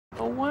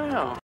Oh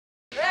wow.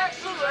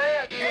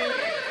 Excellent!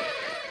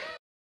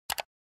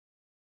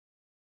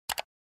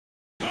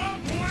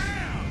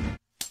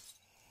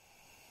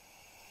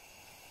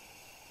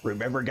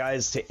 Remember,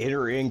 guys, to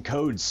enter in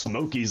code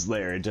Smokie's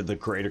Lair into the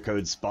creator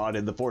code spawn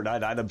in the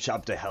Fortnite item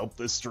shop to help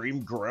the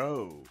stream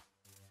grow.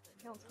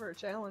 It counts for a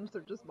challenge,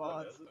 they're just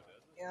bots.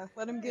 Yeah,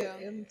 let him get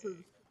into...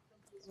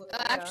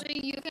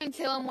 Actually, you can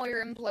kill them while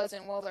you're in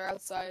Pleasant while they're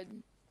outside.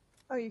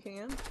 Oh, you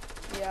can?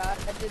 Yeah,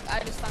 I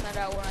just found that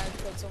out when I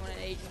killed someone in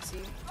agency.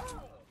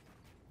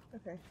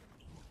 Okay.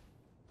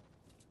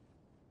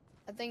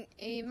 I think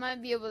he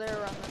might be able to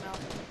run the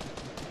mountain.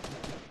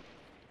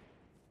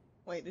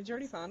 Wait, did you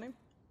already find him?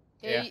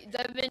 Yeah.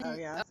 Devin, oh,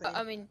 yeah,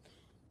 I mean,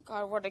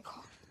 God, what they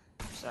call?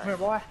 Sorry. Come here,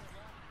 boy.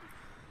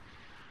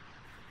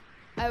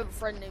 I have a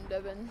friend named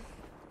Devin.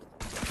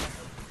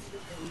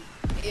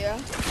 Yeah.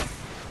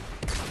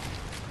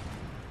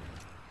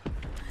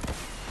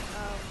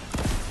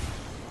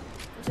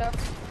 Watch out.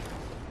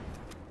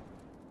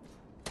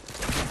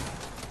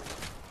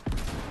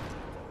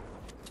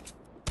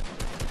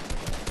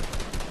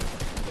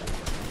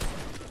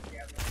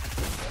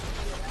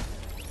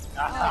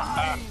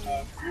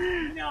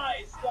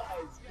 Nice,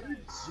 guys.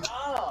 Good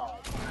job.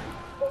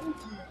 You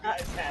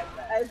guys had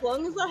that. As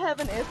long as I have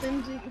an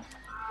SMG.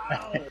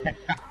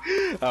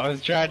 I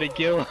was trying to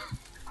kill him.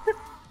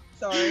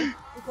 Sorry.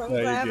 As long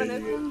as I have an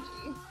Thank you.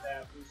 SMG.